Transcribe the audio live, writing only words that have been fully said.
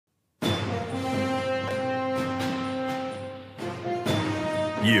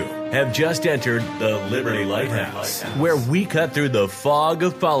You have just entered the Liberty Lighthouse, where we cut through the fog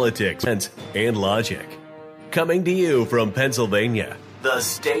of politics and logic. Coming to you from Pennsylvania, the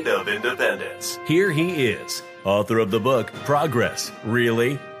state of independence. Here he is, author of the book Progress,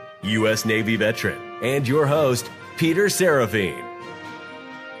 Really? U.S. Navy veteran, and your host, Peter Serafine.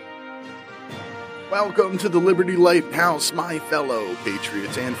 Welcome to the Liberty Lighthouse, my fellow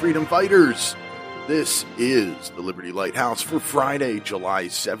patriots and freedom fighters. This is the Liberty Lighthouse for Friday, July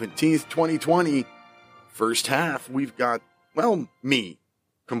 17th, 2020. First half, we've got, me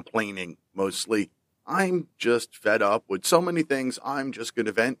complaining mostly. I'm just fed up with so many things. I'm just going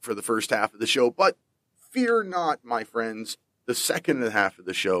to vent for the first half of the show. But fear not, my friends. The second half of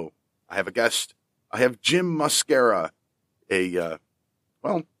the show, I have a guest. I have Jim Mosquera, a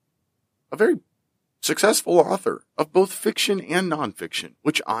very successful author of both fiction and nonfiction,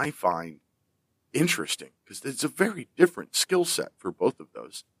 which I find interesting because it's a very different skill set for both of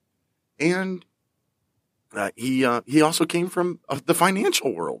those. And he also came from the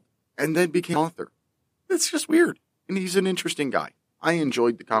financial world and then became an author. It's just weird. And he's an interesting guy. I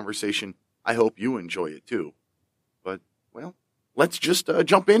enjoyed the conversation. I hope you enjoy it too. But, let's just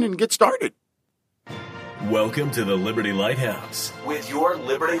jump in and get started. Welcome to the Liberty Lighthouse with your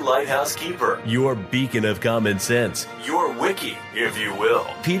Liberty Lighthouse keeper, your beacon of common sense, your wiki, if you will,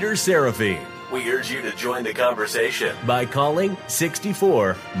 Peter Serafine. We urge you to join the conversation by calling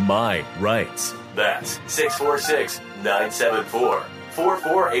 64-MY-RIGHTS. That's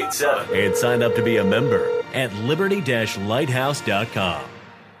 646-974-4487. And sign up to be a member at liberty-lighthouse.com.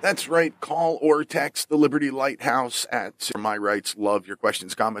 That's right. Call or text the Liberty Lighthouse at My Rights. Love your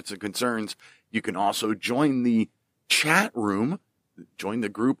questions, comments, and concerns. You can also join the chat room. Join the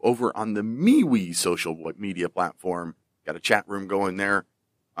group over on the MeWe social media platform. Got a chat room going there.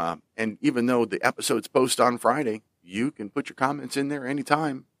 And even though the episodes post on Friday, you can put your comments in there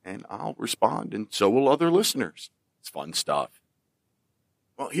anytime, and I'll respond, and so will other listeners. It's fun stuff.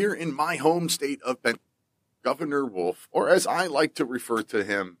 Well, here in my home state of Pennsylvania, Governor Wolf, or as I like to refer to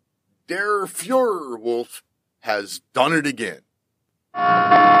him, Der Fuhrer Wolf, has done it again. This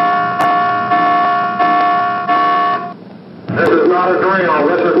is not a drill.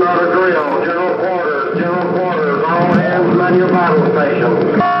 This is not a drill. General quarters, all hands man your battle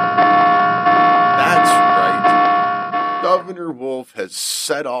station. That's right. Governor Wolf has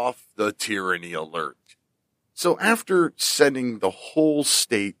set off the tyranny alert. So after sending the whole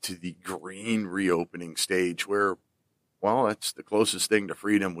state to the green reopening stage where, that's the closest thing to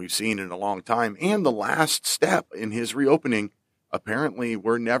freedom we've seen in a long time, and the last step in his reopening, apparently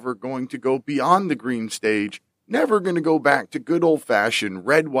we're never going to go beyond the green stage, never going to go back to good old-fashioned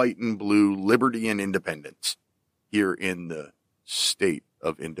red, white, and blue liberty and independence here in the state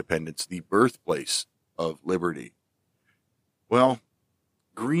of independence, the birthplace of liberty. Well,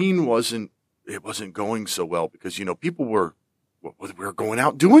 green wasn't going so well because, people were going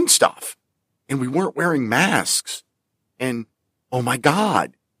out doing stuff and we weren't wearing masks. And, oh my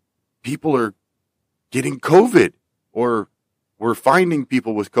God, people are getting COVID, or we're finding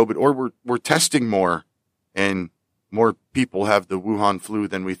people with COVID, or we're testing more and more people have the Wuhan flu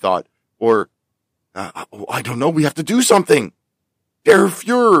than we thought. Or, I don't know, we have to do something. Der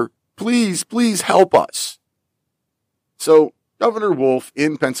Fuhrer, please help us. So Governor Wolf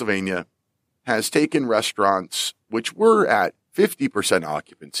in Pennsylvania has taken restaurants which were at 50%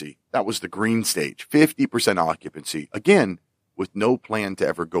 occupancy. That was the green stage, 50% occupancy. Again, with no plan to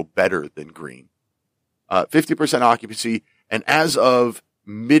ever go better than green. 50% occupancy. And as of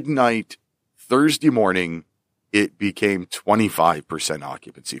midnight Thursday morning, it became 25%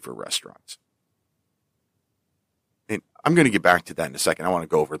 occupancy for restaurants. And I'm going to get back to that in a second. I want to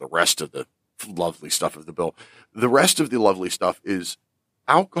go over the rest of the lovely stuff of the bill. The rest of the lovely stuff is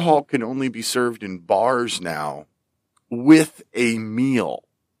alcohol can only be served in bars now with a meal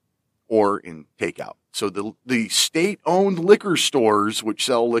or in takeout. So the state-owned liquor stores, which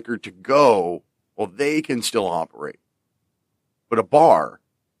sell liquor to go, they can still operate. But a bar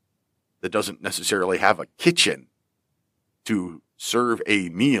that doesn't necessarily have a kitchen to serve a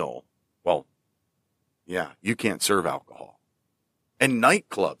meal, you can't serve alcohol. And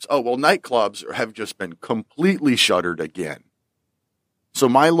nightclubs. Nightclubs have just been completely shuttered again. So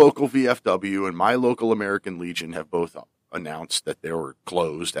my local VFW and my local American Legion have both announced that they were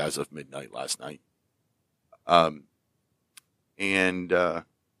closed as of midnight last night. I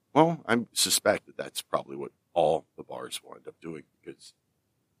suspect that that's probably what all the bars will end up doing because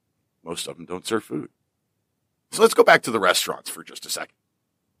most of them don't serve food. So let's go back to the restaurants for just a second.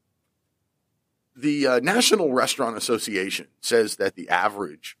 The National Restaurant Association says that the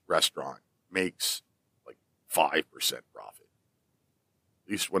average restaurant makes like 5% profit.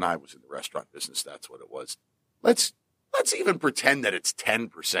 least when I was in the restaurant business, that's what it was. Let's even pretend that it's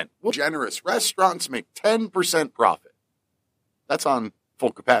 10%. Well, generous. Restaurants make 10% profit. That's on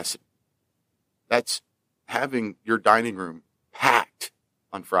full capacity. That's having your dining room packed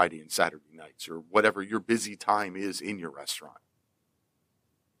on Friday and Saturday nights or whatever your busy time is in your restaurant.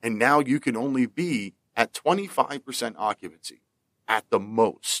 And now you can only be at 25% occupancy at the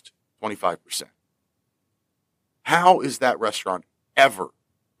most, 25%. How is that restaurant ever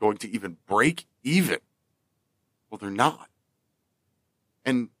going to even break even? Well, they're not.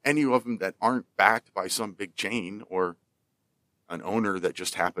 And any of them that aren't backed by some big chain or an owner that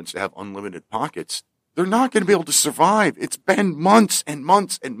just happens to have unlimited pockets, they're not going to be able to survive. It's been months and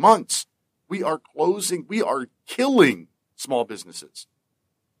months and months. We are closing. We are killing small businesses.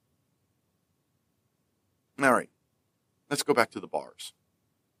 All right, let's go back to the bars.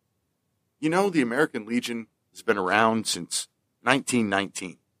 You know, the American Legion has been around since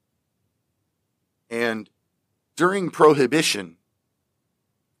 1919. And during Prohibition,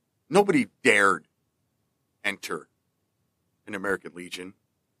 nobody dared enter an American Legion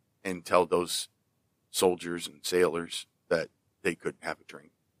and tell those soldiers and sailors that they couldn't have a drink.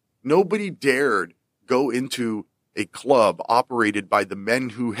 Nobody dared go into a club operated by the men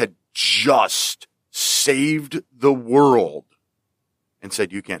who had just saved the world and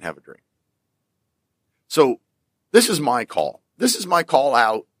said, you can't have a drink. So this is my call. This is my call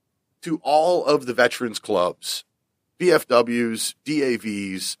out to all of the veterans clubs, VFWs,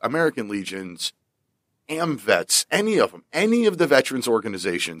 DAVs, American Legions, AMVETS, any of them, any of the veterans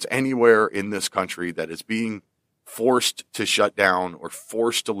organizations anywhere in this country that is being forced to shut down or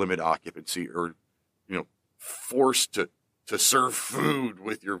forced to limit occupancy or, forced to serve food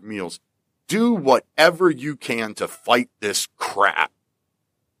with your meals. Do whatever you can to fight this crap.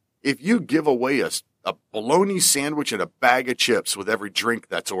 If you give away a bologna sandwich and a bag of chips with every drink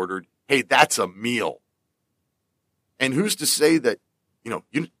that's ordered, hey, that's a meal. And who's to say that,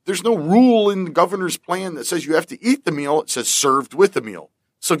 there's no rule in the governor's plan that says you have to eat the meal. It says served with the meal.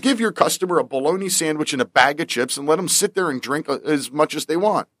 So give your customer a bologna sandwich and a bag of chips and let them sit there and drink as much as they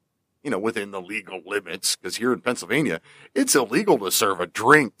want, within the legal limits. Because here in Pennsylvania, it's illegal to serve a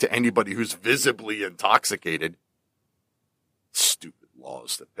drink to anybody who's visibly intoxicated. Stupid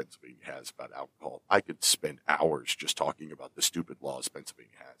laws that Pennsylvania has about alcohol. I could spend hours just talking about the stupid laws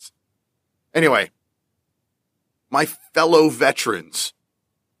Pennsylvania has. Anyway, my fellow veterans,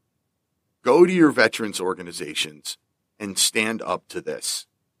 go to your veterans organizations and stand up to this.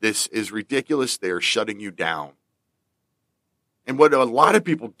 This is ridiculous. They are shutting you down. And what a lot of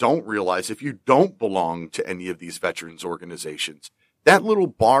people don't realize, if you don't belong to any of these veterans organizations, that little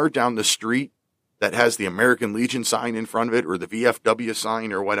bar down the street that has the American Legion sign in front of it or the VFW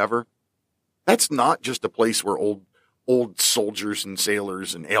sign or whatever, that's not just a place where old soldiers and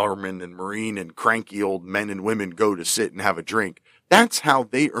sailors and airmen and Marine and cranky old men and women go to sit and have a drink. That's how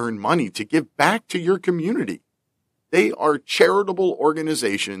they earn money to give back to your community. They are charitable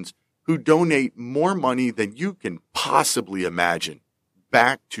organizations who donate more money than you can possibly imagine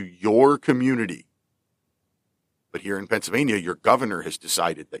back to your community. But here in Pennsylvania, your governor has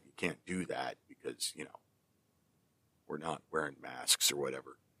decided that you can't do that because, we're not wearing masks or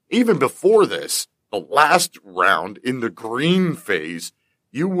whatever. Even before this, the last round in the green phase,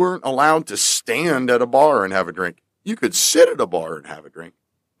 you weren't allowed to stand at a bar and have a drink. You could sit at a bar and have a drink,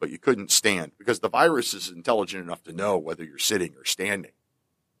 but you couldn't stand because the virus is intelligent enough to know whether you're sitting or standing,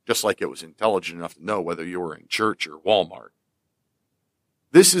 just like it was intelligent enough to know whether you were in church or Walmart.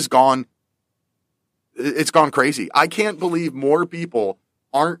 This has gone, it's gone crazy. I can't believe more people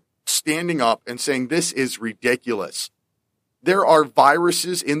aren't standing up and saying this is ridiculous. There are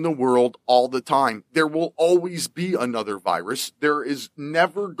viruses in the world all the time. There will always be another virus. There is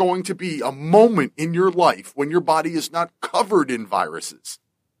never going to be a moment in your life when your body is not covered in viruses.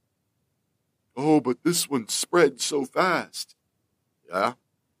 Oh, but this one spread so fast. Yeah.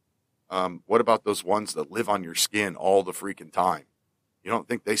 What about those ones that live on your skin all the freaking time? You don't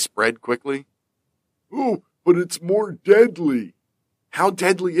think they spread quickly? Oh, but it's more deadly. How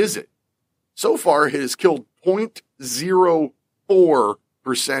deadly is it? So far, it has killed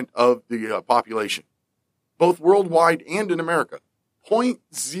 0.04% of the population, both worldwide and in America.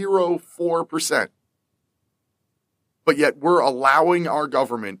 0.04%. But yet we're allowing our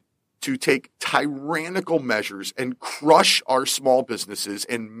government to take tyrannical measures and crush our small businesses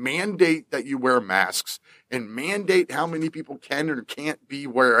and mandate that you wear masks and mandate how many people can or can't be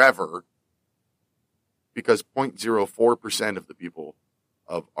wherever, because 0.04% of the people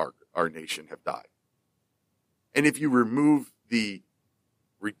of our nation have died. And if you remove the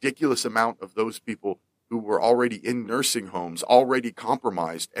ridiculous amount of those people who were already in nursing homes, already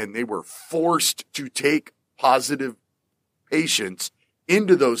compromised, and they were forced to take positive patients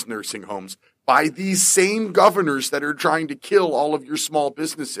into those nursing homes by these same governors that are trying to kill all of your small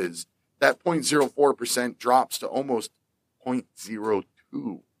businesses. That 0.04% drops to almost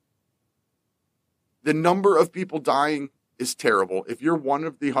 0.02. The number of people dying is terrible. If you're one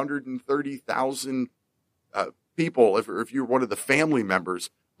of the 130,000 people, if you're one of the family members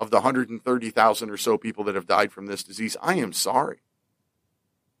of the 130,000 or so people that have died from this disease, I am sorry.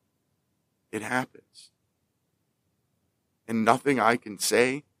 It happens. And nothing I can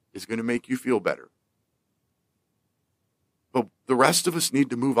say is going to make you feel better. But the rest of us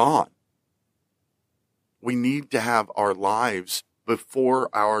need to move on. We need to have our lives before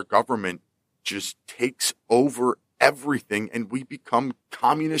our government just takes over everything and we become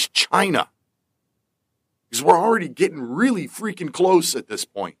communist China. Because we're already getting really freaking close at this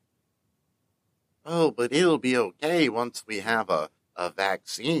point. Oh, but it'll be okay once we have a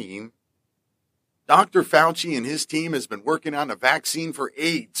vaccine. Dr. Fauci and his team has been working on a vaccine for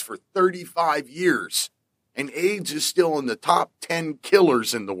AIDS for 35 years. And AIDS is still in the top 10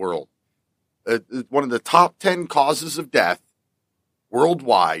 killers in the world. One of the top 10 causes of death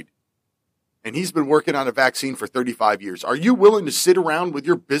worldwide. And he's been working on a vaccine for 35 years. Are you willing to sit around with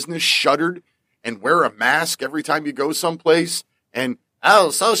your business shuttered and wear a mask every time you go someplace? And,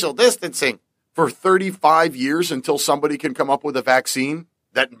 social distancing for 35 years until somebody can come up with a vaccine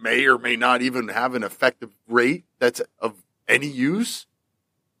that may or may not even have an effective rate that's of any use?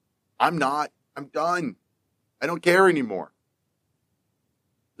 I'm not. I'm done. I don't care anymore.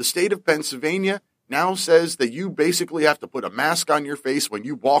 The state of Pennsylvania now says that you basically have to put a mask on your face when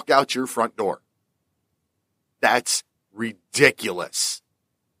you walk out your front door. That's ridiculous.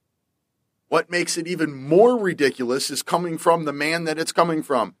 What makes it even more ridiculous is coming from the man that it's coming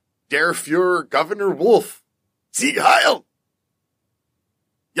from, Der Führer Governor Wolf. Sieg Heil!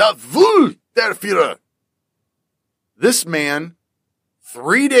 Jawohl, der Führer! This man,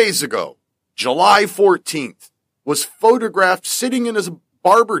 3 days ago, July 14th, was photographed sitting in his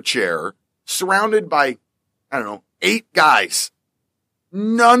barber chair, surrounded by, 8 guys.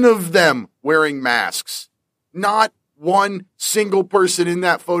 None of them wearing masks. Not one single person in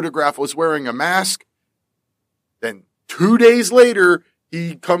that photograph was wearing a mask. Then 2 days later,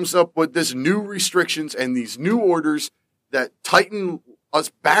 he comes up with this new restrictions and these new orders that tighten us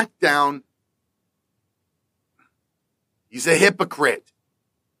back down. He's a hypocrite.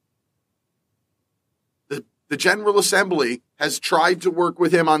 The General Assembly has tried to work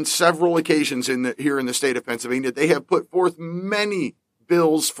with him on several occasions here in the state of Pennsylvania. They have put forth many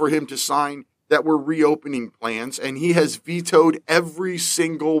bills for him to sign that were reopening plans, and he has vetoed every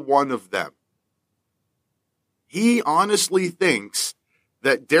single one of them. He honestly thinks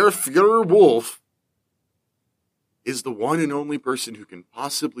that Der Führer Wolf is the one and only person who can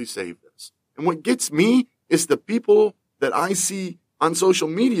possibly save this. And what gets me is the people that I see on social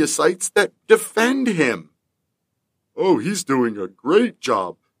media sites that defend him. Oh, he's doing a great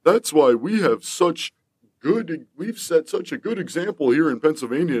job. That's why we've set such a good example here in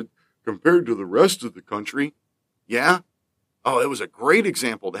Pennsylvania compared to the rest of the country. Yeah? Oh, it was a great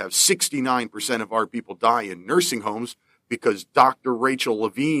example to have 69% of our people die in nursing homes because Dr. Rachel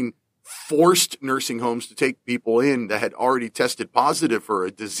Levine forced nursing homes to take people in that had already tested positive for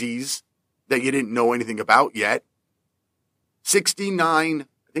a disease that you didn't know anything about yet.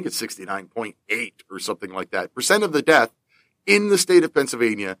 69.8 or something like that percent of the death in the state of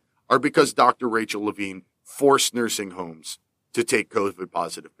Pennsylvania are because Dr. Rachel Levine forced nursing homes to take COVID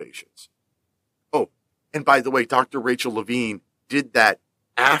positive patients. Oh, and by the way, Dr. Rachel Levine did that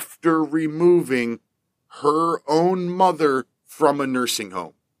after removing her own mother from a nursing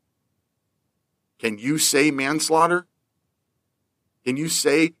home. Can you say manslaughter? Can you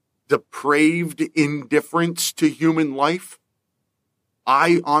say depraved indifference to human life?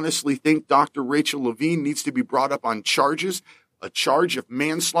 I honestly think Dr. Rachel Levine needs to be brought up on charges, a charge of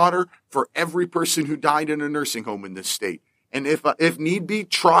manslaughter for every person who died in a nursing home in this state. And if need be,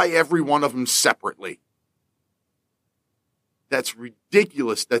 try every one of them separately. That's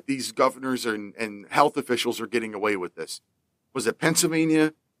ridiculous that these governors and health officials are getting away with this. Was it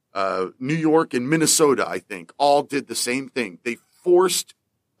Pennsylvania, New York, and Minnesota, I think, all did the same thing. They forced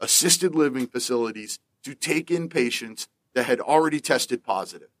assisted living facilities to take in patients that had already tested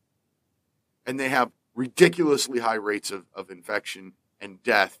positive. And they have ridiculously high rates of infection and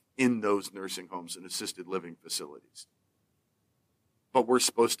death in those nursing homes and assisted living facilities. But we're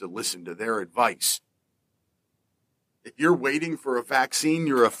supposed to listen to their advice. If you're waiting for a vaccine,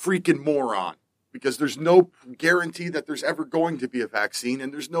 you're a freaking moron. because there's no guarantee that there's ever going to be a vaccine,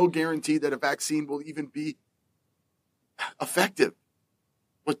 and there's no guarantee that a vaccine will even be effective.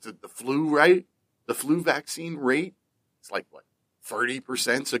 What's the flu, right? The flu vaccine rate, it's like, what,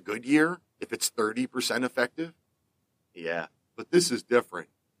 30% a good year if it's 30% effective? Yeah, but this is different.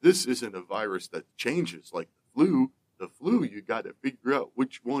 This isn't a virus that changes like the flu. The flu, you got to figure out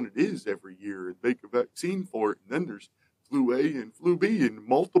which one it is every year and make a vaccine for it. And then there's flu A and flu B and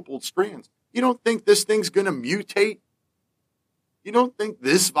multiple strands. You don't think this thing's going to mutate? You don't think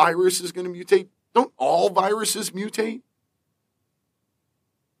this virus is going to mutate? Don't all viruses mutate?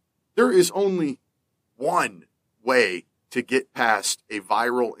 There is only one way to get past a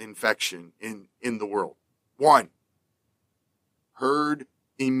viral infection in the world. One. Herd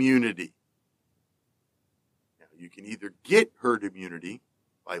immunity. Now, you can either get herd immunity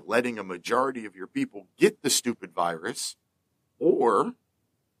by letting a majority of your people get the stupid virus, or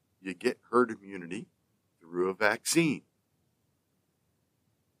you get herd immunity through a vaccine.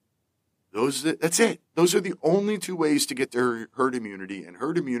 That's it. Those are the only two ways to get to herd immunity, and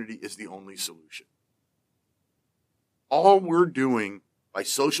herd immunity is the only solution. All we're doing by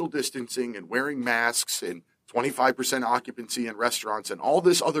social distancing and wearing masks and 25% occupancy in restaurants and all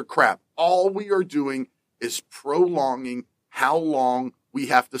this other crap, all we are doing is prolonging how long we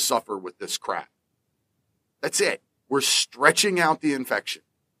have to suffer with this crap. That's it. We're stretching out the infection.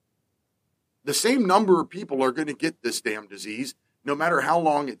 The same number of people are going to get this damn disease no matter how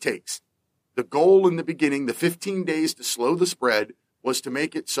long it takes. The goal in the beginning, the 15 days to slow the spread, was to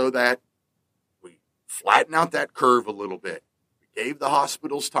make it so that we flatten out that curve a little bit. We gave the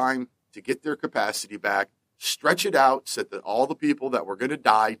hospitals time to get their capacity back, stretch it out so that all the people that were going to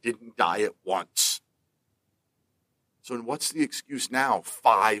die didn't die at once. So what's the excuse now,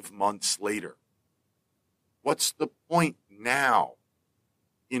 5 months later? What's the point now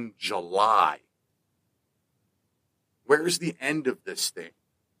in July? Where's the end of this thing?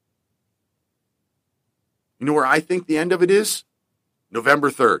 You know where I think the end of it is? November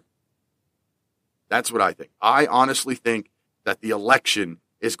 3rd. That's what I think. I honestly think that the election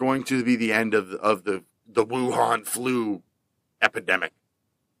is going to be the end of the Wuhan flu epidemic.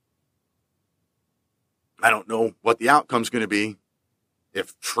 I don't know what the outcome's going to be.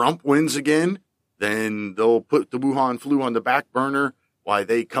 If Trump wins again, then they'll put the Wuhan flu on the back burner while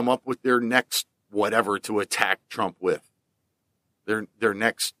they come up with their next whatever to attack Trump with. Their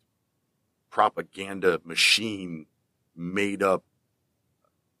next propaganda machine made up,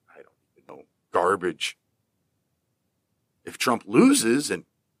 I don't even know, garbage. If Trump loses and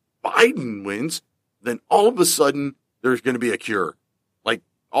Biden wins, then all of a sudden there's going to be a cure. Like,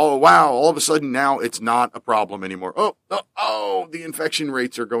 oh, wow, all of a sudden now it's not a problem anymore. Oh, the infection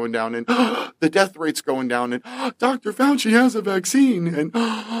rates are going down, and the death rate's going down, and Dr. Fauci has a vaccine, and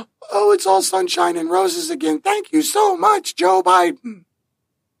oh, it's all sunshine and roses again. Thank you so much, Joe Biden.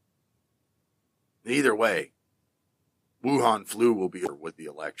 Either way, Wuhan flu will be with the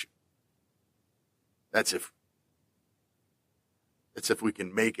election. That's if we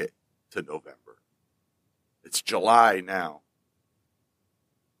can make it to November. It's July now.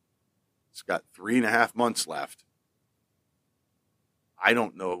 It's got 3.5 months left. I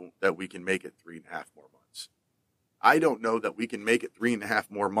don't know that we can make it 3.5 more months. I don't know that we can make it 3.5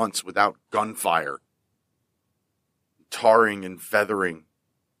 more months without gunfire, tarring and feathering,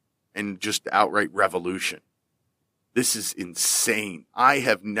 and just outright revolution. This is insane. I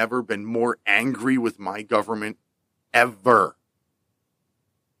have never been more angry with my government ever.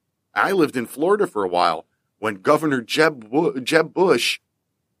 I lived in Florida for a while when Governor Jeb Bush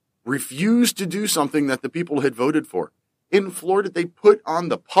refused to do something that the people had voted for. In Florida, they put on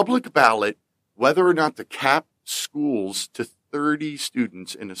the public ballot whether or not to cap schools to 30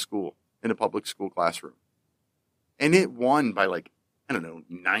 students in a public school classroom. And it won by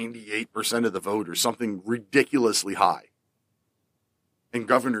 98% of the vote or something ridiculously high. And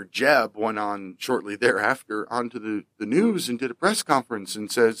Governor Jeb went on shortly thereafter onto the news and did a press conference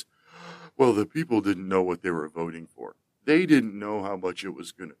and says, well, the people didn't know what they were voting for. They didn't know how much it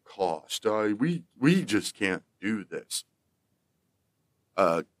was going to cost. We just can't do this.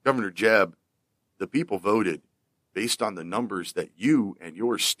 Governor Jeb, the people voted based on the numbers that you and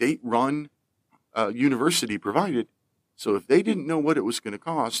your state-run university provided. So if they didn't know what it was going to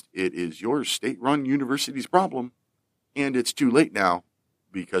cost, it is your state-run university's problem, and it's too late now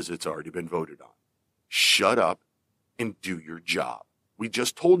because it's already been voted on. Shut up and do your job. We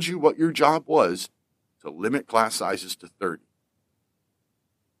just told you what your job was, to limit class sizes to 30.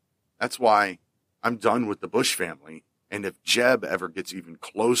 That's why I'm done with the Bush family, and if Jeb ever gets even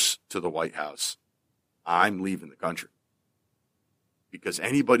close to the White House, I'm leaving the country. because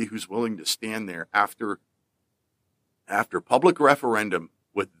anybody who's willing to stand there after public referendum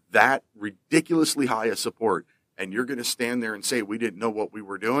with that ridiculously high a support, and you're going to stand there and say we didn't know what we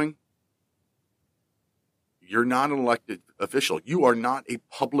were doing, you're not an elected official. You are not a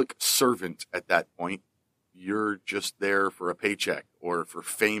public servant at that point. You're just there for a paycheck or for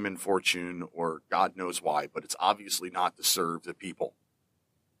fame and fortune or God knows why, but it's obviously not to serve the people.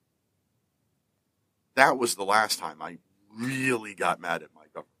 That was the last time I really got mad at my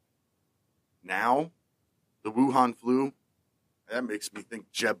government. Now, the Wuhan flu, that makes me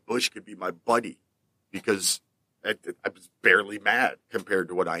think Jeb Bush could be my buddy because I was barely mad compared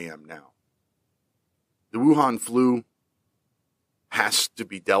to what I am now. The Wuhan flu has to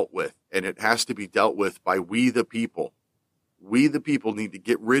be dealt with, and it has to be dealt with by we the people. We the people need to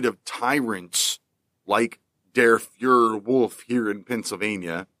get rid of tyrants like Der Fuhrer Wolf here in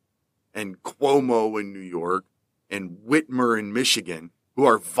Pennsylvania and Cuomo in New York and Whitmer in Michigan, who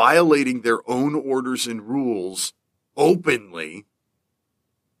are violating their own orders and rules openly,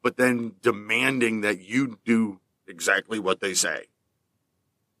 but then demanding that you do exactly what they say.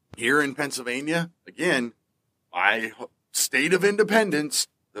 Here in Pennsylvania, again, my state of independence,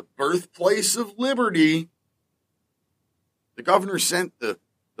 the birthplace of liberty, the governor sent the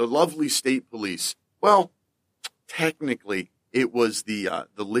lovely state police. Well, technically, it was the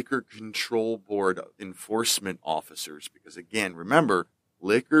Liquor Control Board enforcement officers, because again, remember,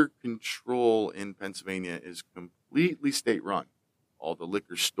 liquor control in Pennsylvania is completely state-run. All the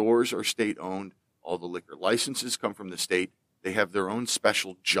liquor stores are state-owned. All the liquor licenses come from the state. They have their own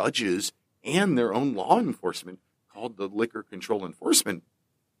special judges and their own law enforcement called the Liquor Control Enforcement.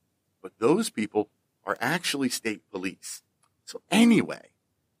 But those people are actually state police. So anyway,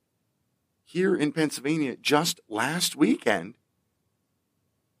 here in Pennsylvania, just last weekend,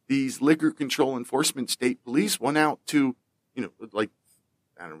 these Liquor Control Enforcement state police went out to,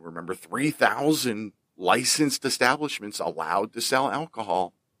 I don't remember, 3,000 licensed establishments allowed to sell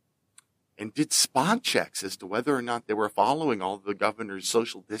alcohol, and did spot checks as to whether or not they were following all the governor's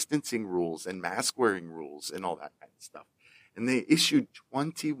social distancing rules and mask wearing rules and all that kind of stuff. And they issued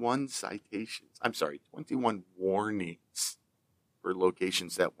 21 warnings for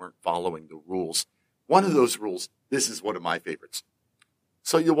locations that weren't following the rules. One of those rules, this is one of my favorites.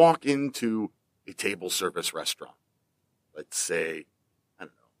 So you walk into a table service restaurant, let's say, I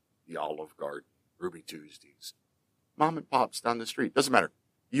don't know, the Olive Garden, Ruby Tuesdays, mom and pops down the street, doesn't matter.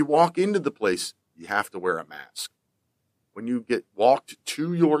 You walk into the place, you have to wear a mask. When you get walked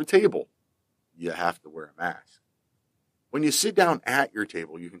to your table, you have to wear a mask. When you sit down at your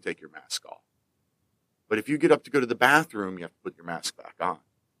table, you can take your mask off. But if you get up to go to the bathroom, you have to put your mask back on.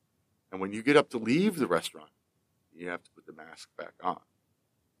 And when you get up to leave the restaurant, you have to put the mask back on.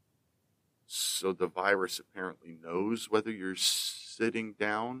 So the virus apparently knows whether you're sitting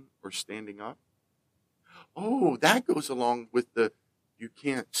down or standing up. Oh, that goes along with you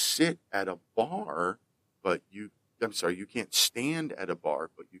can't sit at a bar, you can't stand at a bar,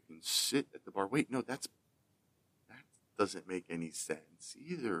 but you can sit at the bar. Wait, no, that doesn't make any sense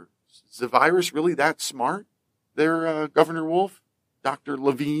either. Is the virus really that smart there, Governor Wolf? Dr.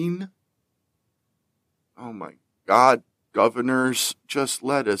 Levine? Oh my God, governors, just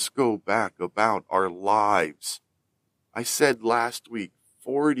let us go back about our lives. I said last week,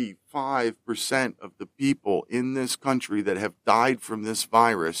 45% of the people in this country that have died from this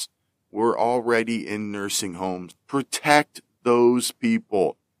virus were already in nursing homes. Protect those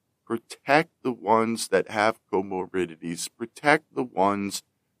people. Protect the ones that have comorbidities. Protect the ones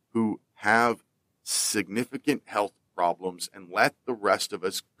who have significant health problems, and let the rest of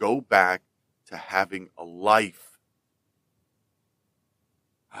us go back to having a life.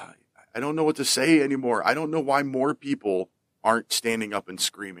 I don't know what to say anymore. I don't know why more people aren't standing up and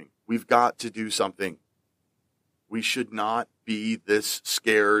screaming. We've got to do something. We should not be this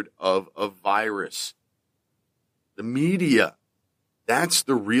scared of a virus. The media, that's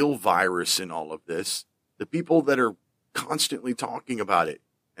the real virus in all of this. The people that are constantly talking about it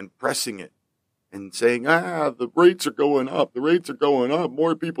and pressing it and saying, the rates are going up,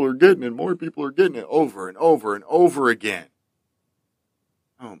 more people are getting it, over and over and over again.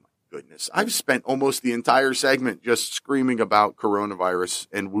 Oh my goodness. I've spent almost the entire segment just screaming about coronavirus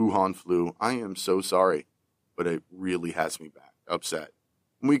and Wuhan flu. I am so sorry, but it really has me upset.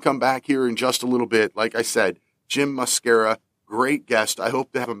 When we come back here in just a little bit, like I said, Jim Mosquera, great guest. I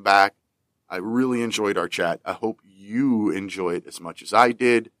hope to have him back. I really enjoyed our chat. I hope you enjoy it as much as I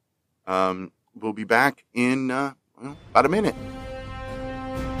did. We'll be back in about a minute.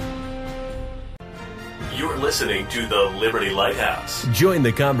 You're listening to the Liberty Lighthouse. Join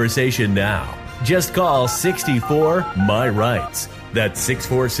the conversation now. Just call 64 My Rights. That's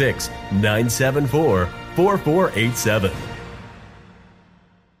 646-974-4487.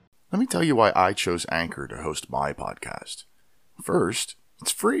 Let me tell you why I chose Anchor to host my podcast. First,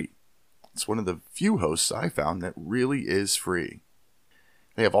 it's free. It's one of the few hosts I found that really is free.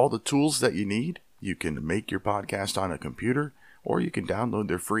 They have all the tools that you need. You can make your podcast on a computer, or you can download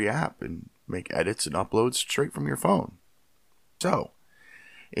their free app and make edits and uploads straight from your phone. So,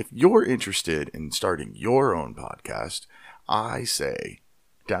 if you're interested in starting your own podcast, I say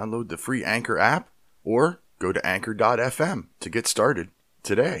download the free Anchor app or go to anchor.fm to get started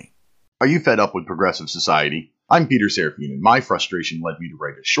today. Are you fed up with progressive society? I'm Peter Serafine, and my frustration led me to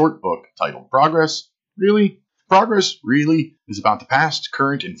write a short book titled Progress? Really? Progress, really, is about the past,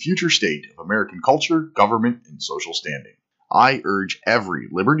 current, and future state of American culture, government, and social standing. I urge every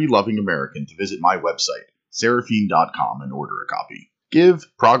liberty-loving American to visit my website, serafine.com, and order a copy. Give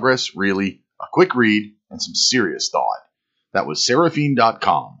Progress, Really a quick read and some serious thought. That was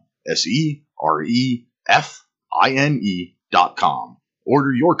serafine.com, serefine.com.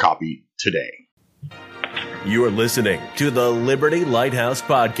 Order your copy today. You are listening to the Liberty Lighthouse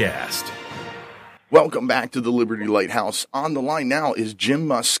Podcast. Welcome back to the Liberty Lighthouse. On the line now is Jim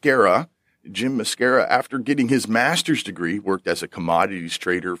Mosquera. Jim Mosquera, after getting his master's degree, worked as a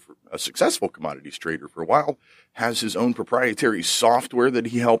successful commodities trader for a while, has his own proprietary software that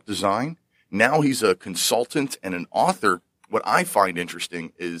he helped design. Now he's a consultant and an author. What I find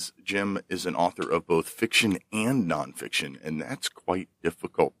interesting is Jim is an author of both fiction and nonfiction, and that's quite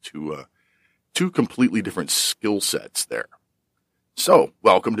difficult to two completely different skill sets there. So,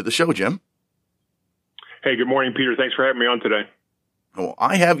 welcome to the show, Jim. Hey, good morning, Peter. Thanks for having me on today. Well,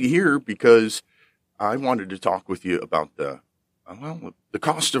 I have you here because I wanted to talk with you about the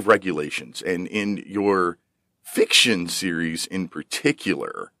cost of regulations. And in your fiction series in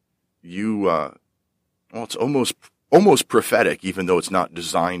particular, you, it's almost prophetic, even though it's not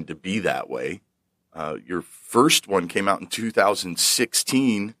designed to be that way. Your first one came out in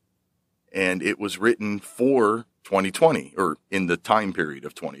 2016, and it was written for 2020, or in the time period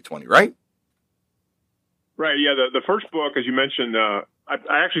of 2020, right? Right, yeah. The first book, as you mentioned, I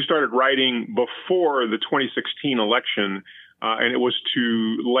actually started writing before the 2016 election, and it was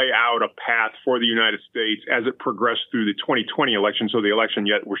to lay out a path for the United States as it progressed through the 2020 election, so the election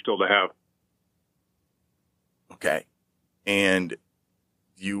yet we're still to have. Okay. And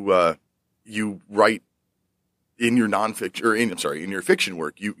you write in your nonfiction, or in your fiction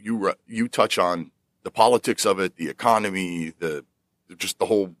work, you touch on the politics of it, the economy, just the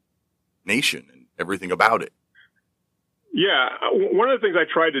whole nation and everything about it. Yeah, one of the things I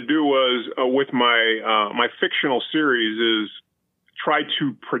tried to do was with my fictional series is try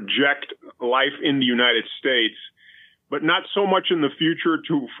to project life in the United States, but not so much in the future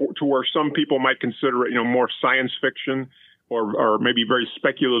to where some people might consider it, more science fiction or maybe very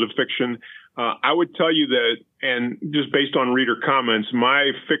speculative fiction. I would tell you that, and just based on reader comments,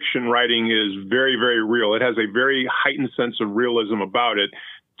 my fiction writing is very, very real. It has a very heightened sense of realism about it,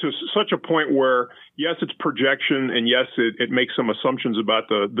 to such a point where, yes, it's projection, and yes, it makes some assumptions about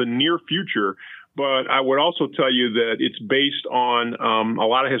the near future. But I would also tell you that it's based on a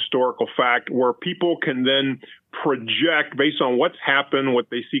lot of historical fact where people can then project based on what's happened,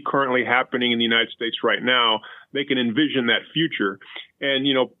 what they see currently happening in the United States right now. They can envision that future. And,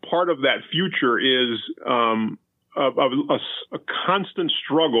 part of that future is a constant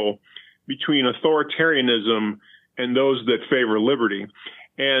struggle between authoritarianism and those that favor liberty.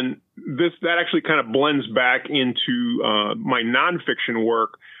 And that actually kind of blends back into my nonfiction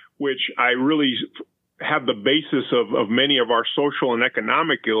work, which I really have the basis of many of our social and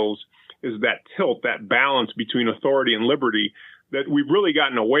economic ills, is that tilt, that balance between authority and liberty that we've really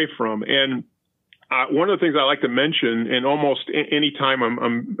gotten away from. And one of the things I like to mention, and almost any time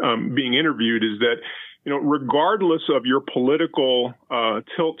I'm being interviewed, is that, regardless of your political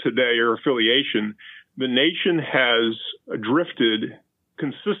tilt today or affiliation, the nation has drifted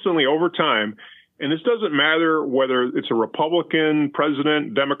consistently over time. And this doesn't matter whether it's a Republican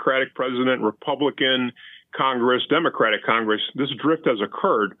president, Democratic president, Republican Congress, Democratic Congress. This drift has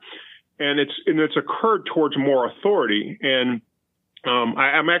occurred, and it's occurred towards more authority. And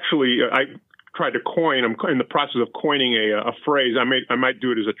I tried to coin. I'm in the process of coining a phrase. I might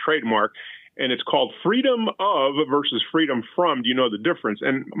do it as a trademark, and it's called freedom of versus freedom from. Do you know the difference?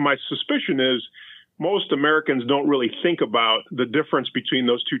 And my suspicion is most Americans don't really think about the difference between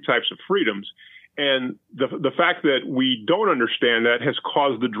those two types of freedoms. And the fact that we don't understand that has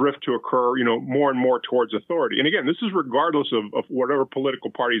caused the drift to occur, more and more towards authority. And again, this is regardless of whatever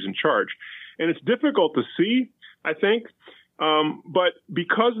political party is in charge. And it's difficult to see, I think, But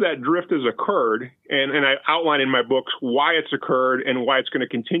because that drift has occurred, and I outline in my books why it's occurred and why it's going to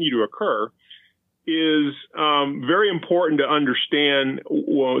continue to occur, is very important to understand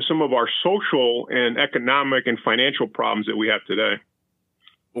some of our social and economic and financial problems that we have today.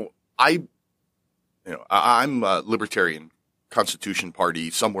 Well, I'm a Libertarian Constitution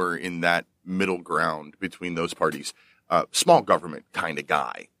Party, somewhere in that middle ground between those parties. Small government kind of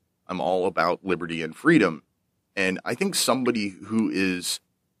guy. I'm all about liberty and freedom. And I think somebody who is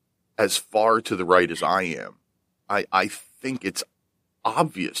as far to the right as I am, I think it's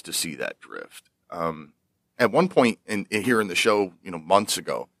obvious to see that drift. At one point here in the show, months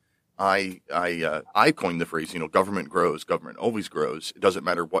ago, I coined the phrase, government grows, government always grows. It doesn't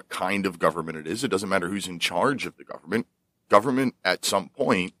matter what kind of government it is. It doesn't matter who's in charge of the government. Government at some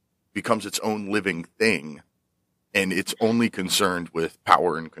point becomes its own living thing, and it's only concerned with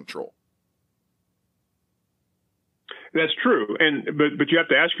power and control. That's true, but you have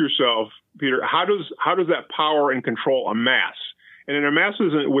to ask yourself, Peter, how does that power and control amass? And it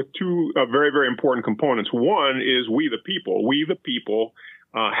amasses with two very, very important components. One is we the people. We the people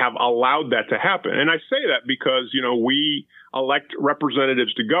have allowed that to happen, and I say that because we elect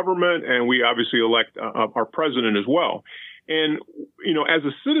representatives to government, and we obviously elect our president as well. And as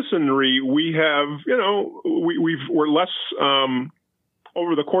a citizenry, we have we're less.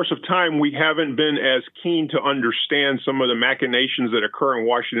 Over the course of time, we haven't been as keen to understand some of the machinations that occur in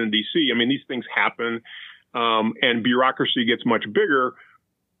Washington, D.C. I mean, these things happen, and bureaucracy gets much bigger,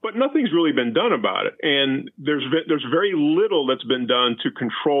 but nothing's really been done about it. And there's very little that's been done to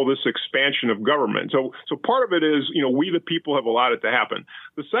control this expansion of government. So part of it is, we the people have allowed it to happen.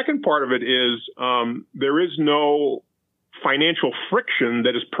 The second part of it is there is no financial friction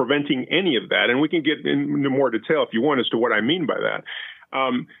that is preventing any of that. And we can get into more detail if you want as to what I mean by that.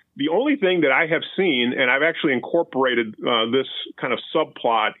 The only thing that I have seen, and I've actually incorporated this kind of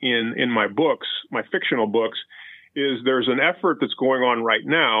subplot in my books, my fictional books, is there's an effort that's going on right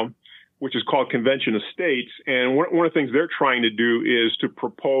now, which is called Convention of States. And one of the things they're trying to do is to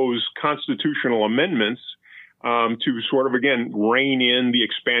propose constitutional amendments to sort of, again, rein in the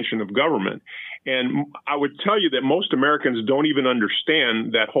expansion of government. And I would tell you that most Americans don't even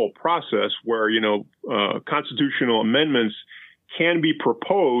understand that whole process where, constitutional amendments can be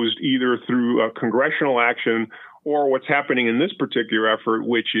proposed either through congressional action or what's happening in this particular effort,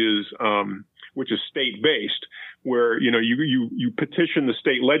 which is state-based, where you petition the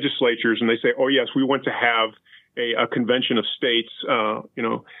state legislatures and they say, oh yes, we want to have a convention of states,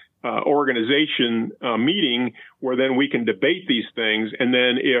 organization meeting where then we can debate these things, and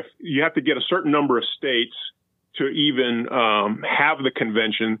then if you have to get a certain number of states to even have the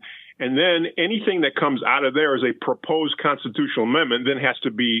convention. And then anything that comes out of there as a proposed constitutional amendment then has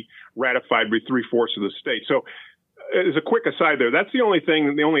to be ratified by 3/4 of the state. So as a quick aside there, that's the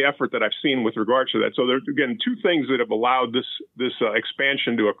only effort that I've seen with regards to that. So there's, again, two things that have allowed this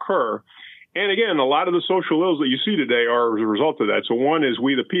expansion to occur. And again, a lot of the social ills that you see today are as a result of that. So one is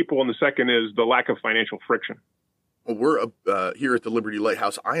we the people, and the second is the lack of financial friction. Well, we're here at the Liberty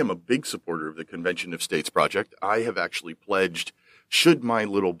Lighthouse. I am a big supporter of the Convention of States project. I have actually pledged, should my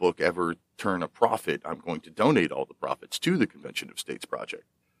little book ever turn a profit, I'm going to donate all the profits to the Convention of States project.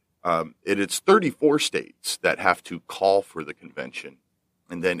 It's 34 states that have to call for the convention.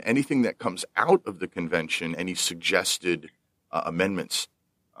 And then anything that comes out of the convention, any suggested amendments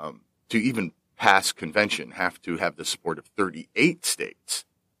to even pass convention, have to have the support of 38 states.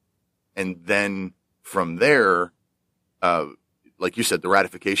 And then from there, like you said, the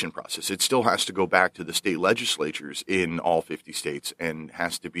ratification process, it still has to go back to the state legislatures in all 50 states and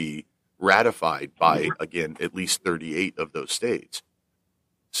has to be ratified by, again, at least 38 of those states.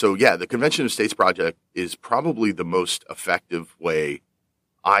 So, yeah, the Convention of States project is probably the most effective way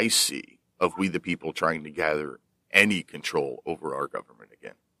I see of we the people trying to gather any control over our government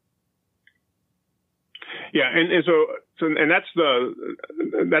again. Yeah, and that's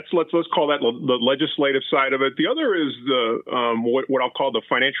let's call that the legislative side of it. The other is the what I'll call the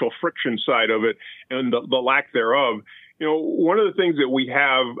financial friction side of it and the lack thereof. One of the things that we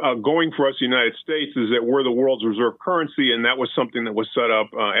have going for us in the United States is that we're the world's reserve currency, and that was something that was set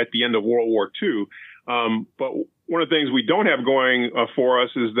up at the end of World War II. But one of the things we don't have going for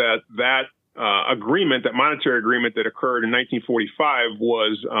us is that agreement, that monetary agreement that occurred in 1945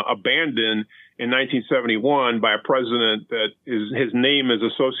 was abandoned in 1971 by a president that his name is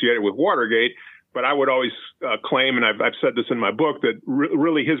associated with Watergate. But I would always claim, and I've said this in my book, that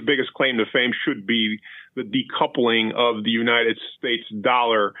really his biggest claim to fame should be the decoupling of the United States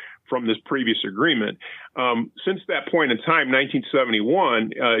dollar from this previous agreement. Since that point in time,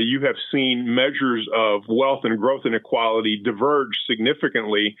 1971, you have seen measures of wealth and growth inequality diverge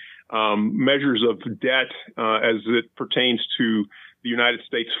significantly. Measures of debt as it pertains to the United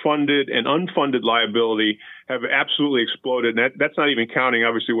States funded and unfunded liability have absolutely exploded. And that's not even counting,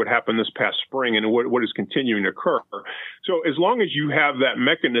 obviously, what happened this past spring and what is continuing to occur. So as long as you have that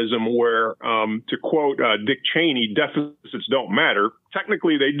mechanism where, to quote Dick Cheney, deficits don't matter.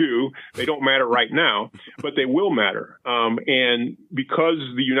 Technically, they do. They don't matter right now, but they will matter. And because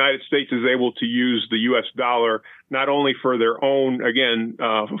the United States is able to use the U.S. dollar not only for their own, again,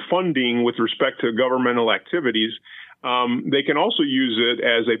 funding with respect to governmental activities, they can also use it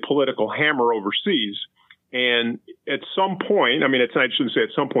as a political hammer overseas. And at some point, I shouldn't say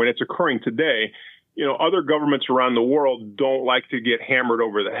at some point, it's occurring today. Other governments around the world don't like to get hammered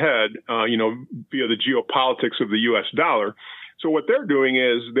over the head, via the geopolitics of the U.S. dollar. So what they're doing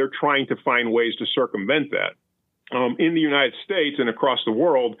is they're trying to find ways to circumvent that. In the United States and across the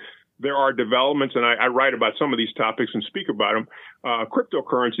world, there are developments, and I write about some of these topics and speak about them,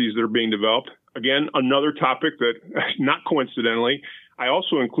 cryptocurrencies that are being developed. Again, another topic that, not coincidentally, I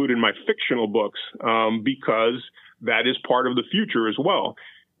also include in my fictional books because that is part of the future as well.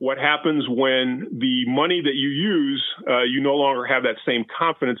 What happens when the money that you use, you no longer have that same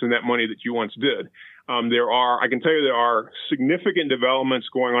confidence in that money that you once did? I can tell you there are significant developments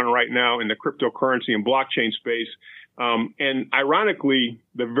going on right now in the cryptocurrency and blockchain space. And ironically,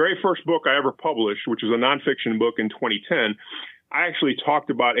 the very first book I ever published, which was a nonfiction book in 2010, I actually talked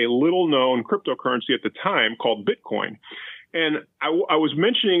about a little known cryptocurrency at the time called Bitcoin. And I was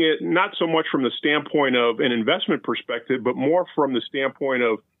mentioning it not so much from the standpoint of an investment perspective, but more from the standpoint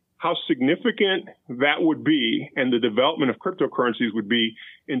of how significant that would be and the development of cryptocurrencies would be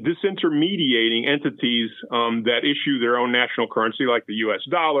in disintermediating entities that issue their own national currency, like the U.S.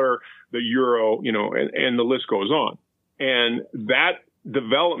 dollar, the euro, and the list goes on. And that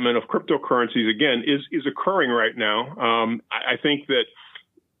development of cryptocurrencies, again, is occurring right now. I think that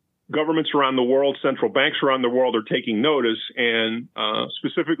governments around the world, central banks around the world are taking notice. And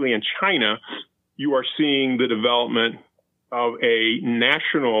specifically in China, you are seeing the development of a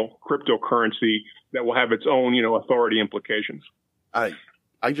national cryptocurrency that will have its own, authority implications. I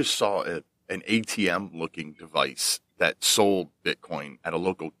just saw an ATM looking device that sold Bitcoin at a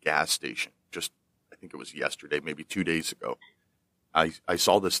local gas station. I think it was yesterday, maybe 2 days ago. I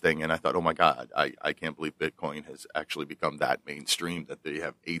saw this thing and I thought, oh my God, I can't believe Bitcoin has actually become that mainstream that they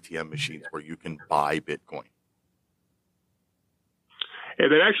have ATM machines where you can buy Bitcoin. Yeah,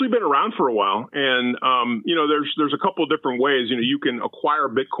 they've actually been around for a while. And, there's a couple of different ways. You can acquire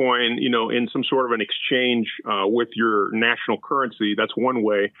Bitcoin, in some sort of an exchange with your national currency. That's one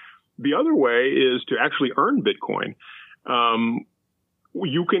way. The other way is to actually earn Bitcoin.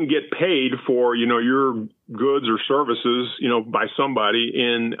 You can get paid for, your goods or services, by somebody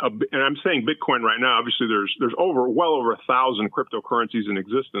and I'm saying Bitcoin right now. Obviously, there's well over 1,000 cryptocurrencies in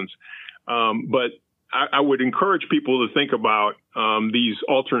existence. But I would encourage people to think about these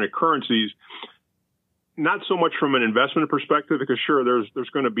alternate currencies, not so much from an investment perspective, because sure, there's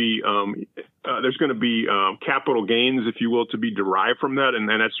going to be capital gains, if you will, to be derived from that, and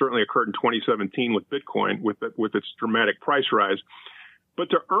that certainly occurred in 2017 with Bitcoin, with its dramatic price rise. But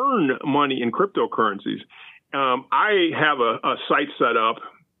to earn money in cryptocurrencies, I have a site set up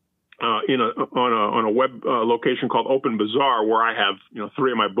on a web location called Open Bazaar, where I have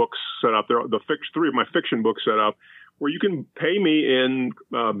 3 of my books set up. There are 3 of my fiction books set up, where you can pay me in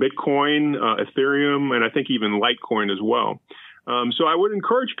Bitcoin, Ethereum, and I think even Litecoin as well. So I would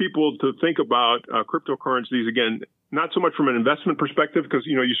encourage people to think about cryptocurrencies, again, not so much from an investment perspective, because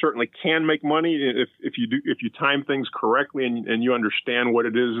you certainly can make money if you time things correctly and you understand what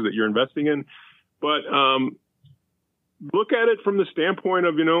it is that you're investing in, but look at it from the standpoint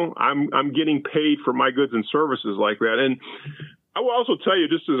of I'm getting paid for my goods and services like that. And I will also tell you,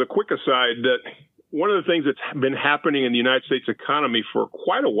 just as a quick aside, that one of the things that's been happening in the United States economy for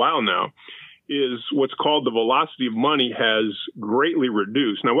quite a while now is what's called the velocity of money has greatly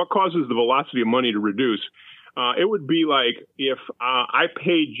reduced. Now, what causes the velocity of money to reduce? It would be like if I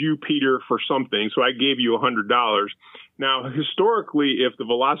paid you, Peter, for something, so I gave you $100. Now, historically, if the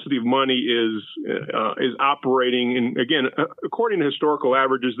velocity of money is operating, and again, according to historical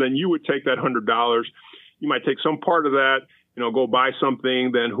averages, then you would take that $100. You might take some part of that, go buy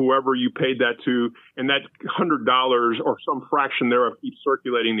something, then whoever you paid that to, and that $100 or some fraction thereof keeps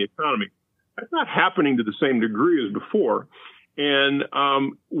circulating the economy. That's not happening to the same degree as before. And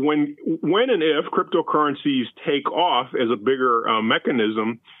when and if cryptocurrencies take off as a bigger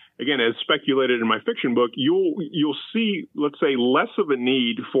mechanism, again, as speculated in my fiction book, you'll see, let's say, less of a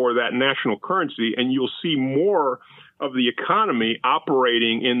need for that national currency, and you'll see more of the economy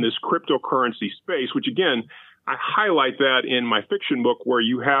operating in this cryptocurrency space, which again, I highlight that in my fiction book, where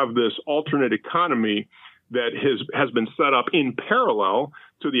you have this alternate economy that has been set up in parallel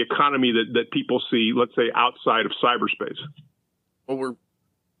to the economy that people see, let's say, outside of cyberspace. Well,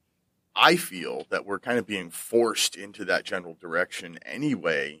 I feel that we're kind of being forced into that general direction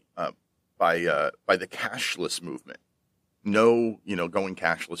anyway by the cashless movement. No, going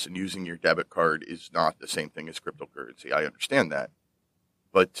cashless and using your debit card is not the same thing as cryptocurrency. I understand that.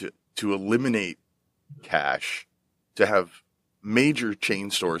 But to eliminate cash, to have major chain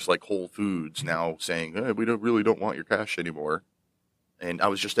stores like Whole Foods now saying, hey, we don't want your cash anymore. And I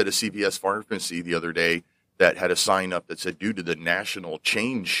was just at a CVS pharmacy the other day that had a sign up that said, due to the national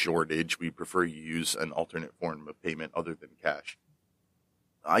change shortage, we prefer you use an alternate form of payment other than cash.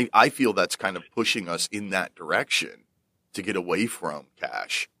 I feel that's kind of pushing us in that direction to get away from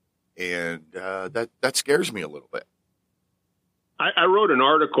cash. And that scares me a little bit. I wrote an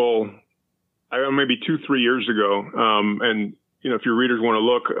article maybe 2-3 years ago. And, if your readers want to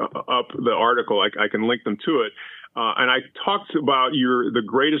look up the article, I can link them to it. And I talked about the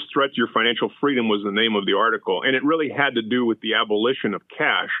greatest threat to your financial freedom was the name of the article. And it really had to do with the abolition of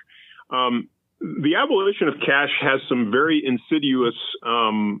cash. The abolition of cash has some very insidious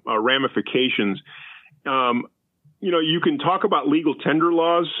ramifications. You can talk about legal tender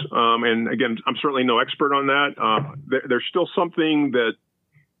laws. And again, I'm certainly no expert on that. There's still something that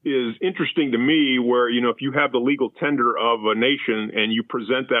is interesting to me where, if you have the legal tender of a nation and you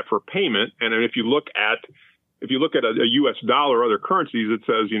present that for payment, and if you look at a U.S. dollar or other currencies, it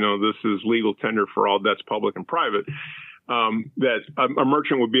says, this is legal tender for all debts, public and private, that a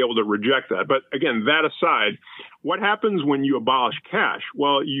merchant would be able to reject that. But again, that aside, what happens when you abolish cash?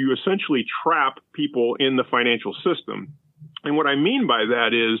 Well, you essentially trap people in the financial system. And what I mean by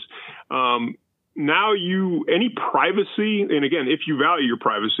that is, now any privacy, and again, if you value your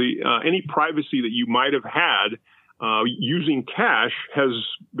privacy, any privacy that you might have had using cash has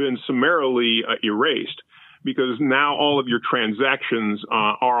been summarily erased, because now all of your transactions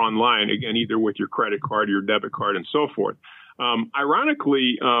are online, again, either with your credit card, your debit card, and so forth.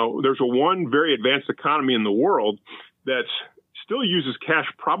 Ironically, there's one very advanced economy in the world that still uses cash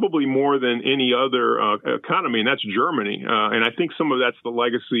probably more than any other economy, and that's Germany. And I think some of that's the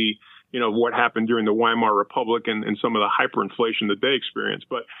legacy, what happened during the Weimar Republic and some of the hyperinflation that they experienced.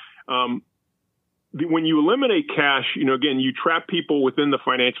 But when you eliminate cash, again, you trap people within the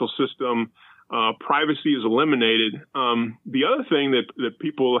financial system. Privacy is eliminated. The other thing that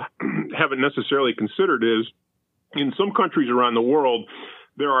people haven't necessarily considered is, in some countries around the world,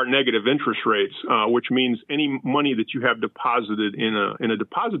 there are negative interest rates, which means any money that you have deposited in a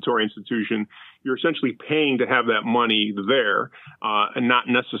depository institution, you're essentially paying to have that money there, and not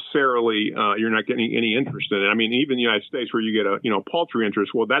necessarily you're not getting any interest in it. I mean, even in the United States, where you get a paltry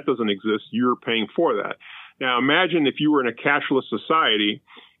interest, well, that doesn't exist. You're paying for that. Now, imagine if you were in a cashless society,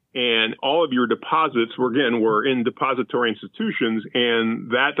 and all of your deposits were in depository institutions, and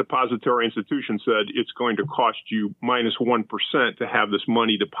that depository institution said it's going to cost you minus 1% to have this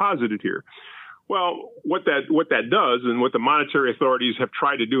money deposited here. Well, what that does, and what the monetary authorities have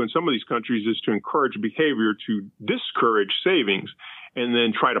tried to do in some of these countries, is to encourage behavior to discourage savings, and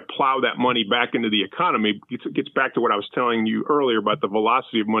then try to plow that money back into the economy. It gets back to what I was telling you earlier about the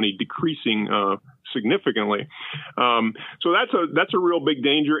velocity of money decreasing significantly. So that's a real big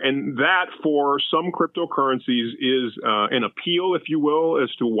danger. And that, for some cryptocurrencies, is an appeal, if you will, as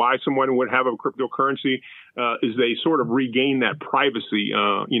to why someone would have a cryptocurrency, is they sort of regain that privacy,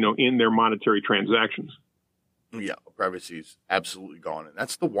 in their monetary transactions. Yeah, privacy is absolutely gone. And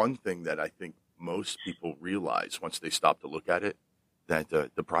that's the one thing that I think most people realize once they stop to look at it, that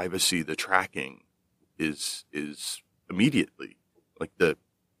the privacy, the tracking is immediately, like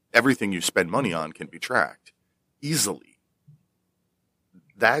everything you spend money on can be tracked easily.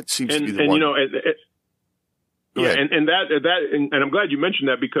 That seems to be the one. And I'm glad you mentioned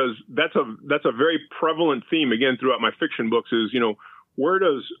that, because that's a very prevalent theme again throughout my fiction books is, where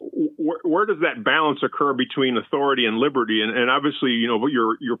does that balance occur between authority and liberty? And obviously,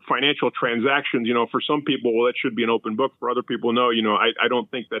 your financial transactions, for some people, well, that should be an open book. For other people, no, I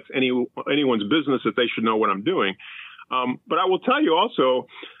don't think that's anyone's business that they should know what I'm doing. But I will tell you also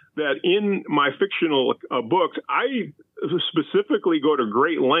that in my fictional books, I specifically go to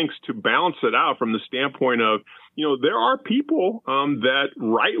great lengths to balance it out from the standpoint of, there are people that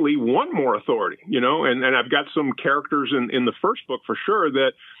rightly want more authority, and I've got some characters in the first book for sure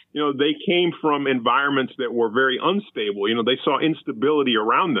that, they came from environments that were very unstable. They saw instability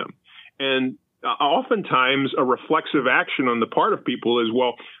around them. And oftentimes a reflexive action on the part of people is,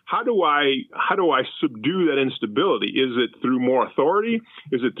 well, how do I subdue that instability? Is it through more authority?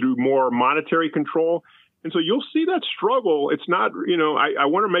 Is it through more monetary control? And so you'll see that struggle. It's not, I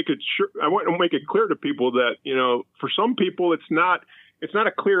want to make it sure, I want to make it clear to people that, for some people, it's not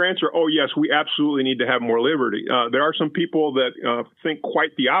a clear answer. Oh, yes, we absolutely need to have more liberty. There are some people that think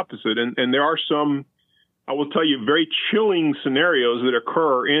quite the opposite. And there are some, I will tell you, very chilling scenarios that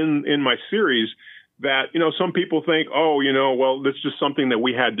occur in my series that, some people think, oh, well, that's just something that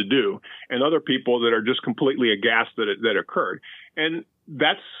we had to do. And other people that are just completely aghast that occurred. And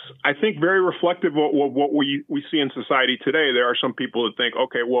that's, I think, very reflective of what we see in society today. There are some people that think,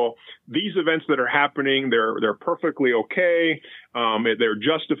 okay, well, these events that are happening, they're perfectly okay. They're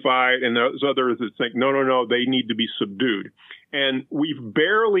justified. And there's others that think, no, they need to be subdued. And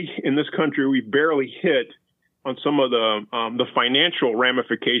in this country, we've barely hit on some of the financial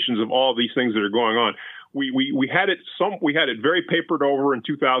ramifications of all these things that are going on. We had it very papered over in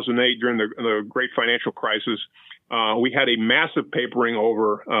 2008 during the great financial crisis. We had a massive papering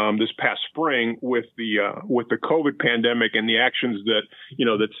over this past spring with the COVID pandemic and the actions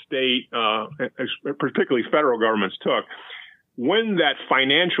that state, particularly federal governments took. When that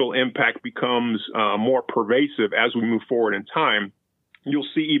financial impact becomes more pervasive as we move forward in time, you'll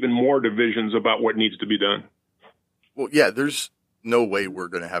see even more divisions about what needs to be done. Well, yeah, there's no way we're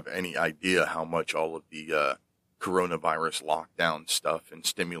going to have any idea how much all of the coronavirus lockdown stuff and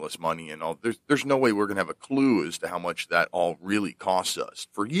stimulus money and all, there's no way we're going to have a clue as to how much that all really costs us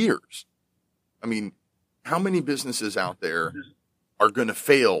for years. I mean, how many businesses out there are going to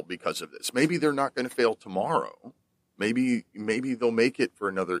fail because of this? Maybe they're not going to fail tomorrow. Maybe they'll make it for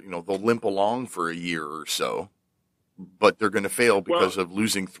another, they'll limp along for a year or so, but they're going to fail because of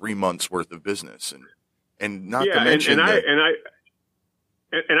losing 3 months worth of business. And not to mention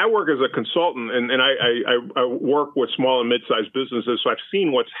And I work as a consultant, and I work with small and mid-sized businesses. So I've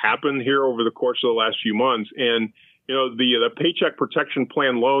seen what's happened here over the course of the last few months. And the Paycheck Protection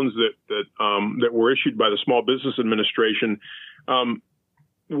Plan loans that were issued by the Small Business Administration,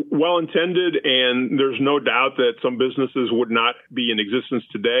 well intended, and there's no doubt that some businesses would not be in existence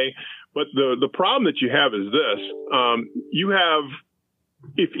today. But the problem that you have is this: you have.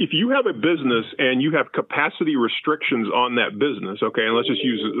 If you have a business and you have capacity restrictions on that business, okay, and let's just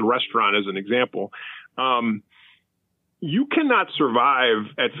use the restaurant as an example, you cannot survive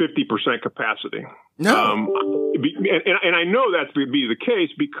at 50% capacity. No. And I know that to be the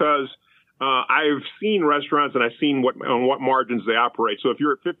case because I've seen restaurants and I've seen on what margins they operate. So if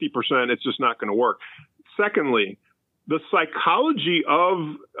you're at 50%, it's just not going to work. Secondly, the psychology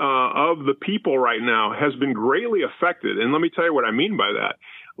of the people right now has been greatly affected. And let me tell you what I mean by that.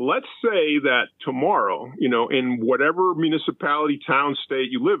 Let's say that tomorrow, in whatever municipality, town, state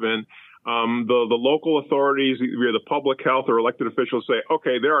you live in, the local authorities, either the public health or elected officials say,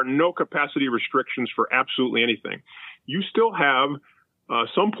 okay, there are no capacity restrictions for absolutely anything. You still have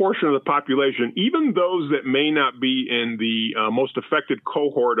some portion of the population, even those that may not be in the most affected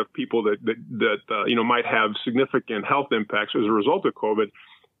cohort of people that might have significant health impacts as a result of COVID,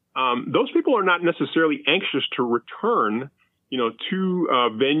 those people are not necessarily anxious to return, to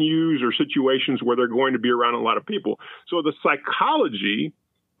venues or situations where they're going to be around a lot of people. So the psychology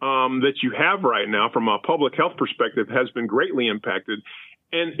that you have right now from a public health perspective has been greatly impacted.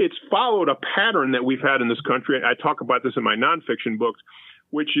 And it's followed a pattern that we've had in this country. I talk about this in my nonfiction books,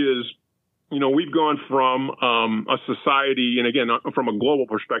 which is, we've gone from a society, and again, from a global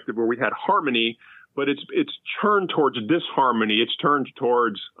perspective, where we had harmony, but it's turned towards disharmony. It's turned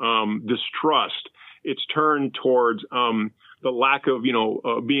towards distrust. It's turned towards the lack of,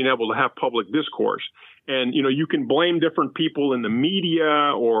 being able to have public discourse. And, you can blame different people in the media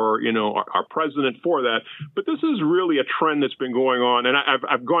or, our president for that. But this is really a trend that's been going on. And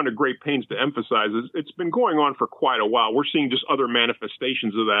I've gone to great pains to emphasize it's been going on for quite a while. We're seeing just other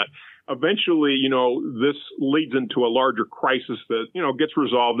manifestations of that. Eventually, this leads into a larger crisis that, gets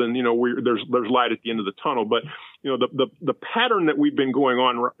resolved and, there's light at the end of the tunnel. But, the pattern that we've been going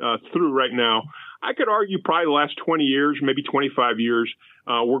on through right now, I could argue probably the last 20 years, maybe 25 years,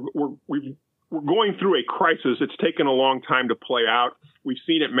 we're going through a crisis. It's taken a long time to play out. We've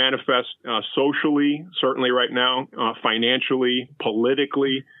seen it manifest socially, certainly right now, financially,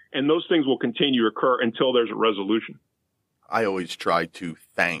 politically, and those things will continue to occur until there's a resolution. I always try to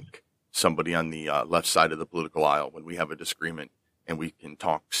thank somebody on the left side of the political aisle when we have a disagreement and we can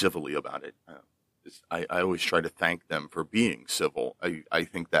talk civilly about it. I always try to thank them for being civil. I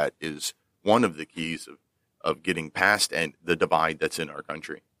think that is one of the keys of getting past and the divide that's in our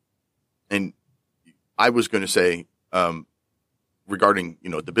country. And I was going to say, regarding,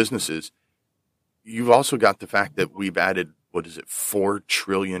 the businesses, you've also got the fact that we've added, $4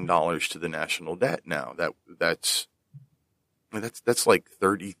 trillion to the national debt now. That's like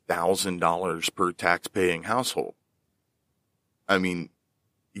 $30,000 per tax-paying household. I mean,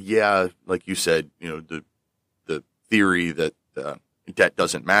 yeah, like you said, the theory that debt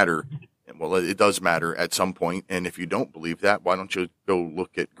doesn't matter. Well, it does matter at some point. And if you don't believe that, why don't you go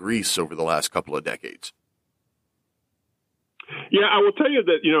look at Greece over the last couple of decades? Yeah, I will tell you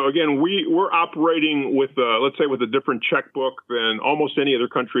that, again, we're operating with, let's say, with a different checkbook than almost any other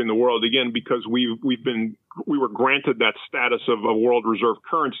country in the world, again, because we were granted that status of a world reserve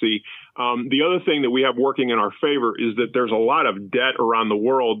currency. The other thing that we have working in our favor is that there's a lot of debt around the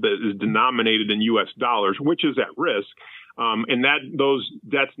world that is denominated in U.S. dollars, which is at risk. And those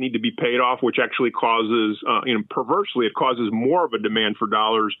debts need to be paid off, which actually causes, perversely, it causes more of a demand for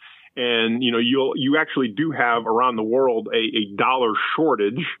dollars. And, you actually do have around the world a dollar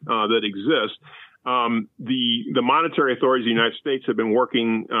shortage that exists. The monetary authorities of the United States have been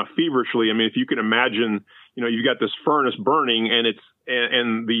working feverishly. I mean, if you can imagine, you've got this furnace burning and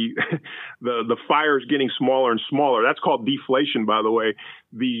the fire is getting smaller and smaller. That's called deflation, by the way.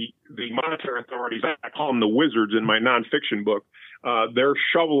 The monetary authorities, I call them the wizards in my nonfiction book. They're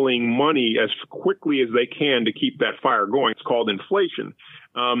shoveling money as quickly as they can to keep that fire going. It's called inflation.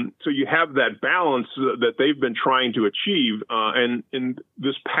 So you have that balance that they've been trying to achieve. And in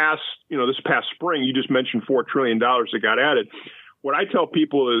this past spring, you just mentioned $4 trillion that got added. What I tell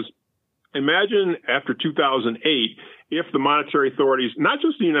people is, imagine after 2008, if the monetary authorities, not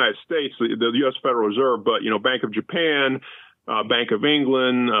just the United States, the U.S. Federal Reserve, but, Bank of Japan, Bank of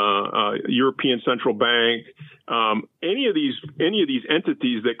England, European Central Bank, any of these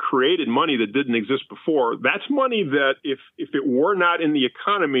entities that created money that didn't exist before, that's money that if it were not in the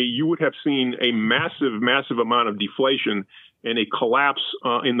economy, you would have seen a massive amount of deflation and a collapse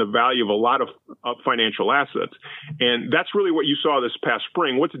in the value of a lot of financial assets. And that's really what you saw this past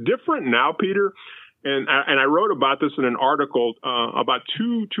spring. What's different now, Peter, and I wrote about this in an article about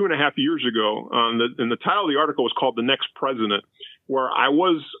two and a half years ago. And the title of the article was called "The Next President," where I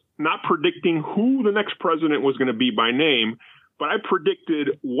was not predicting who the next president was going to be by name, but I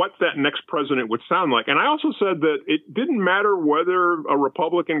predicted what that next president would sound like. And I also said that it didn't matter whether a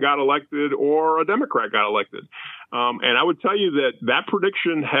Republican got elected or a Democrat got elected. And I would tell you that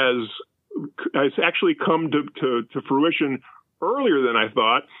prediction has actually come to fruition earlier than I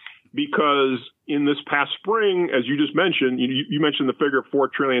thought. Because in this past spring, as you just mentioned, you mentioned the figure of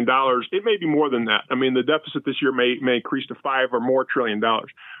 $4 trillion. It may be more than that. I mean, the deficit this year may increase to $5 or more trillion.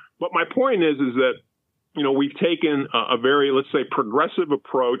 But my point is that, we've taken a very, let's say, progressive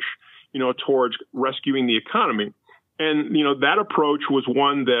approach, towards rescuing the economy. And, that approach was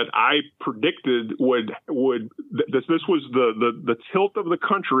one that I predicted this was the tilt of the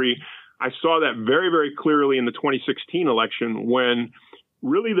country. I saw that very, very clearly in the 2016 election when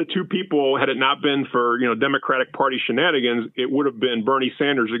really the two people, had it not been for, Democratic Party shenanigans, it would have been Bernie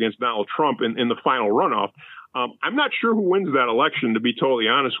Sanders against Donald Trump in the final runoff. I'm not sure who wins that election, to be totally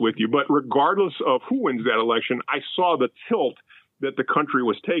honest with you, but regardless of who wins that election, I saw the tilt that the country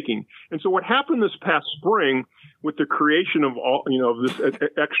was taking. And so what happened this past spring with the creation of all, this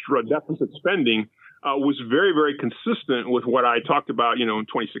extra deficit spending, was very, very consistent with what I talked about, in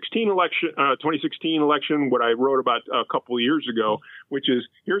 2016 election, what I wrote about a couple of years ago, which is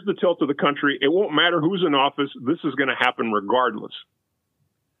here's the tilt of the country. It won't matter who's in office. This is going to happen regardless.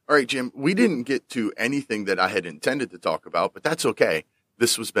 All right, Jim, we didn't get to anything that I had intended to talk about, but that's okay.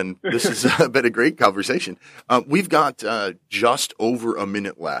 This has been a great conversation. We've got just over a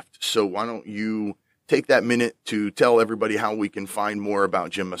minute left. So why don't you take that minute to tell everybody how we can find more about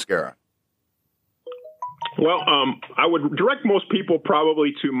Jim Mosquera? Well, I would direct most people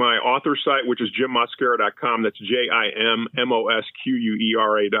probably to my author site, which is jimmosquera.com. That's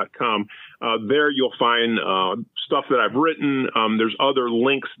JIMMOSQUERA.com. There you'll find stuff that I've written. There's other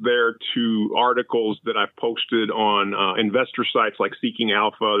links there to articles that I've posted on investor sites like Seeking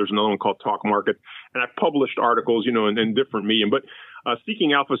Alpha. There's another one called Talk Market. And I've published articles, in different medium. But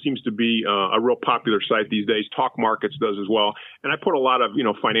Seeking Alpha seems to be a real popular site these days. Talk Markets does as well. And I put a lot of,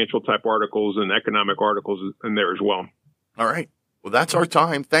 financial type articles and economic articles in there as well. All right. Well, that's our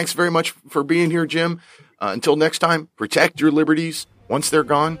time. Thanks very much for being here, Jim. Until next time, protect your liberties. Once they're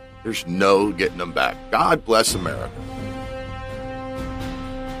gone, there's no getting them back. God bless America.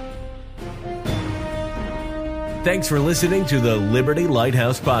 Thanks for listening to the Liberty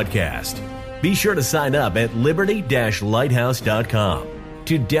Lighthouse Podcast. Be sure to sign up at liberty-lighthouse.com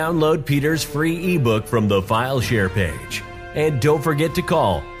to download Peter's free ebook from the file share page. And don't forget to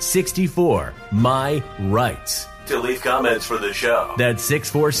call 64 My Rights to leave comments for the show. That's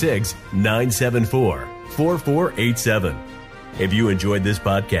 646-974-4487. If you enjoyed this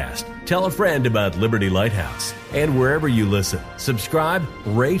podcast, tell a friend about Liberty Lighthouse. And wherever you listen, subscribe,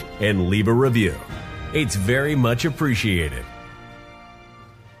 rate, and leave a review. It's very much appreciated.